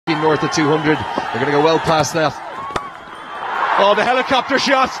north of 200. They're going to go well past that. Oh, the helicopter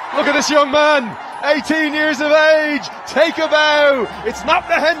shot. Look at this young man. 18 years of age. Take a bow. It's not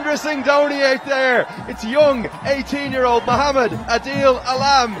the Henderson Dhoni out there. It's young 18-year-old Mohammad Adil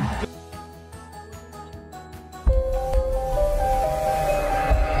Alam.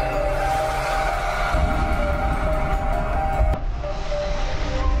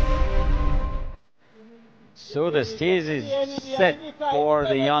 So the stage is set for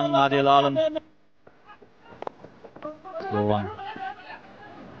the young Adil Alam. Go on.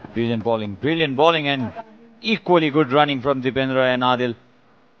 Brilliant bowling and equally good running from Dipendra and Adil.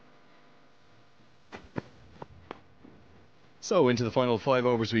 So into the final 5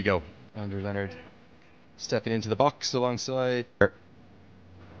 overs we go. Andrew Leonard stepping into the box alongside the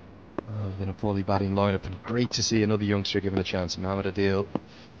Nepali batting lineup, and great to see another youngster given a chance. Mohammad Adil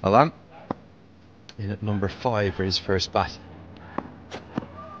Alam in at number 5 for his first bat.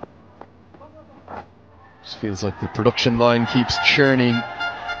 Just feels like the production line keeps churning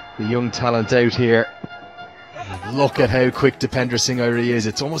the young talent out here. And look at how quick Dipendra Singh is.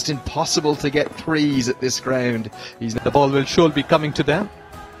 It's almost impossible to get threes at this ground. The ball will surely be coming to them.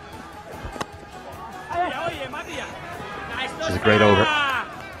 This is a great over.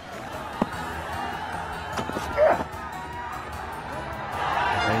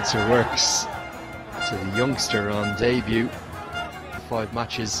 The answer works to the youngster on debut. 5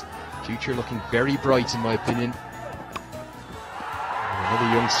 matches. Future looking very bright in my opinion.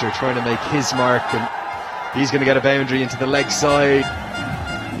 Another youngster trying to make his mark, and he's going to get a boundary into the leg side.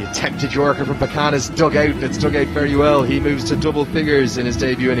 The attempted Yorker from Pakana's dug out, and it's dug out very well. He moves to double figures in his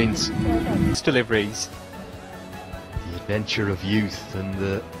debut innings. Deliveries. The adventure of youth, and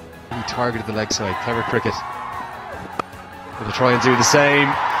he targeted the leg side. Clever cricket. Going to try and do the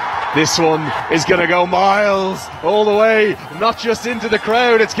same. This one is going to go miles all the way, not just into the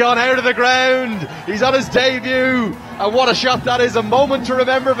crowd, it's gone out of the ground. He's on his debut, and what a shot that is, a moment to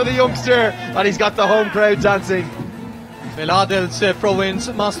remember for the youngster, and he's got the home crowd dancing. Well, Adil's province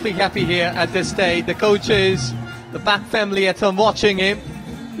must be happy here at this stage. The coaches, the back family at home watching him.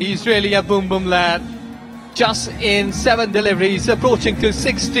 He's really a boom boom lad. Just in 7 deliveries, approaching to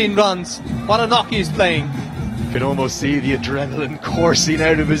 16 runs. What a knock he's playing. You can almost see the adrenaline coursing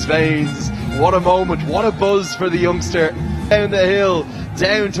out of his veins. What a moment, what a buzz for the youngster. Down the hill,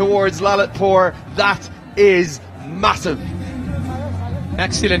 down towards Lalitpur. That is massive.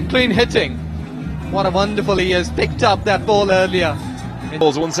 Excellent, clean hitting. What a wonderful, he has picked up that ball earlier.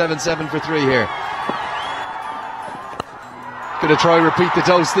 Balls 177 for 3 here. Going to try and repeat the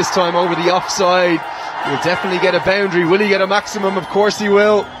dose this time over the offside. He'll definitely get a boundary. Will he get a maximum? Of course he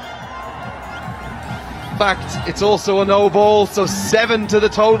will. Fact, it's also a no ball, so 7 to the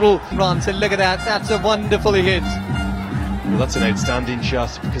total. Runs, and look at that, that's a wonderful hit. Well, that's an outstanding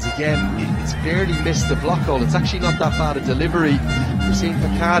shot, because again, it's barely missed the block hole. It's actually not that bad a delivery. We're seeing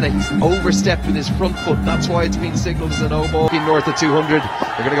Pakana, he's overstepped with his front foot. That's why it's been signalled as a no ball. North of 200,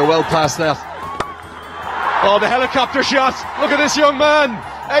 they're going to go well past that. Oh, the helicopter shot. Look at this young man.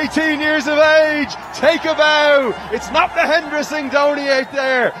 18 years of age, take a bow. It's not the Henderson Dhoni out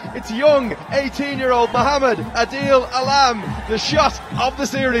there. It's young 18-year-old Mohammad Adil Alam, the shot of the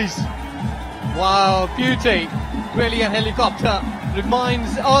series. Wow, beauty. Really a helicopter.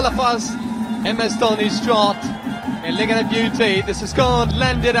 Reminds all of us MS Dhoni's shot. And look at the beauty. This is gone,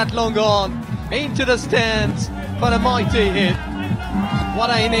 landed at long on, into the stands for a mighty hit. What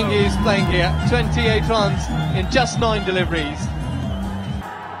an inning he's playing here. 28 runs in just 9 deliveries.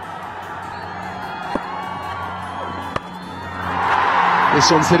 This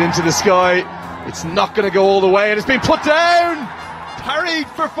one's hit into the sky. It's not going to go all the way, and it's been put down. Parried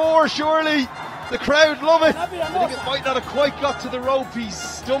for 4, surely. The crowd love it. I think it might not have quite got to the rope. He's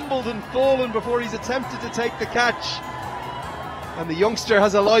stumbled and fallen before he's attempted to take the catch. And the youngster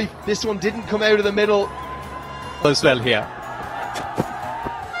has a life. This one didn't come out of the middle. As well here.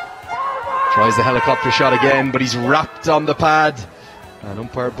 Tries the helicopter shot again, but he's wrapped on the pad. And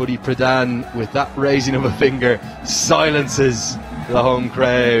umpire Buddy Pradhan, with that raising of a finger, silences the home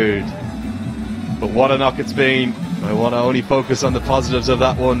crowd. But what a knock it's been. I want to only focus on the positives of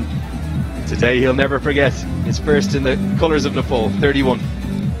that one. Today he'll never forget his first in the colours of Nepal, 31.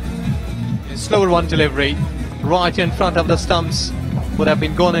 Slower one delivery, right in front of the stumps. Would have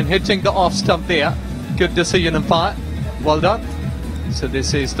been gone and hitting the off stump there. Good decision, umpire. Well done. So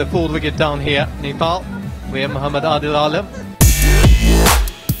this is the 4th wicket down here, Nepal. We have Mohammad Adil Alam.